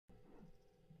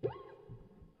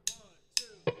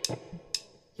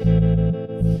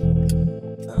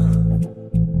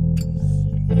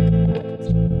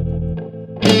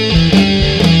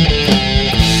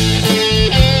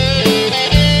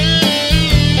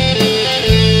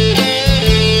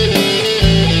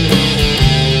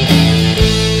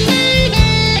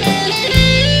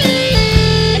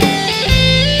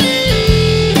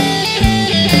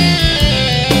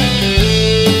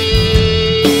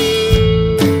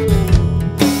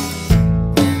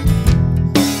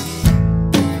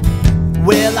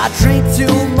drink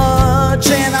too much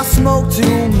and I smoke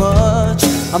too much.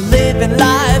 I'm living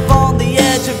life on the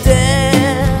edge of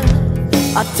death.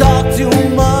 I talk too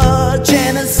much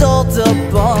and insult a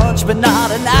bunch, but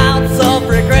not an ounce of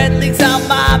regret leaks out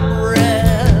my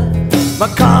breath. My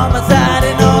karma's at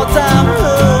an all-time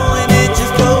low, and it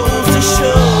just goes to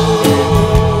show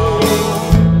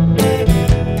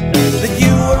that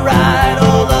you were right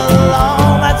all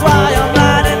along. That's why I'm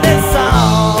writing this song.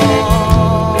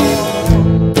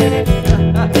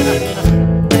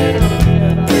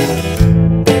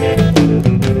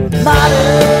 Modern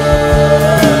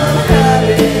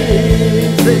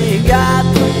habits, they got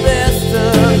the best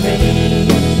of me.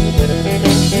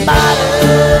 Modern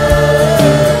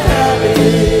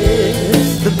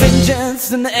habits, the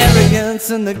vengeance and the arrogance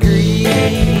and the greed.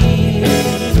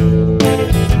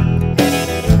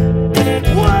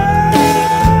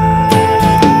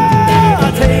 I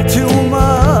take too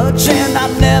much and I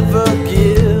never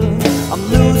give. I'm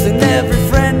losing every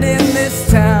friend in this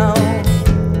town.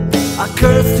 I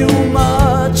curse too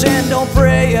much and don't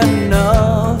pray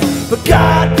enough, but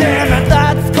God damn it,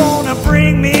 that's gonna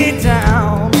bring me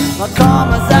down. My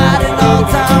karma's at an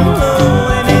all-time low,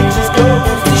 and it just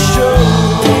goes to show.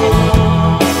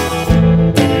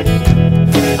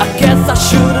 I guess I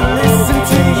should've listened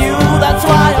to you, that's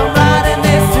why I'm writing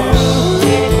this too.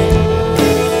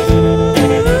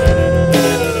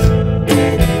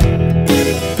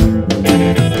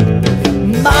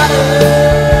 Modern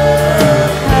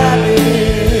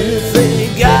habits, they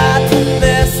got the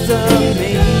best of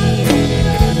me.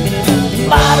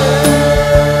 Modern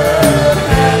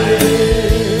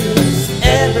habits,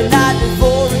 every night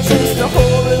before it's just a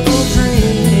horrible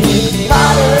dream.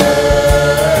 Modern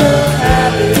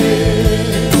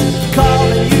habits,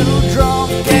 calling you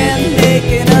drunk and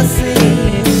making a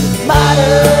scene.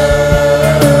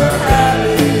 Modern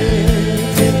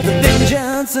habits, the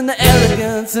vengeance and the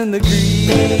arrogance and the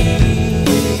greed.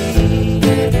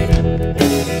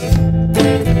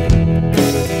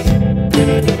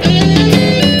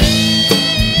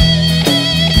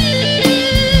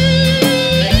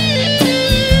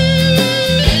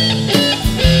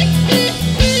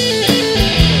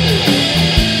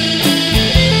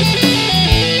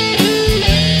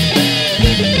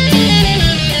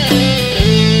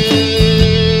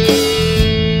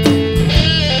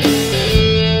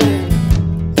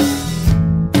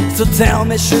 So tell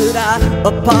me, should I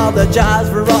apologize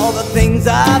for all the things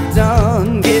I've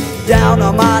done? Get down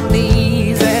on my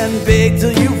knees and beg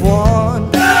till you've won?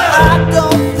 I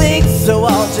don't think so,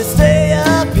 I'll just stay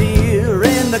up here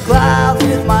in the clouds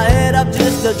with my head up,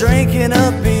 just a drinking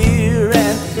a beer.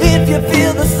 And if you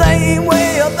feel the same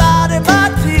way about it,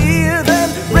 my dear, then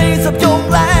raise up your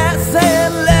glass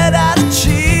and let out a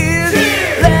cheer.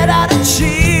 Let out a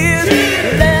cheer.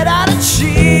 Let out a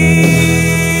cheer.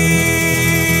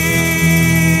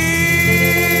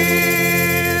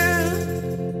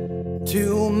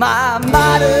 To my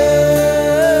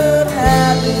modern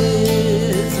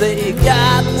habits, they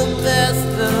got the best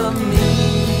of me.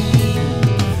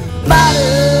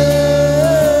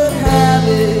 Modern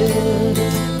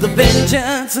habits, the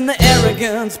vengeance and the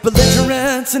arrogance,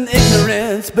 belligerence and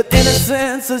ignorance, but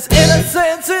innocence is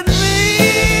innocence in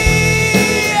me.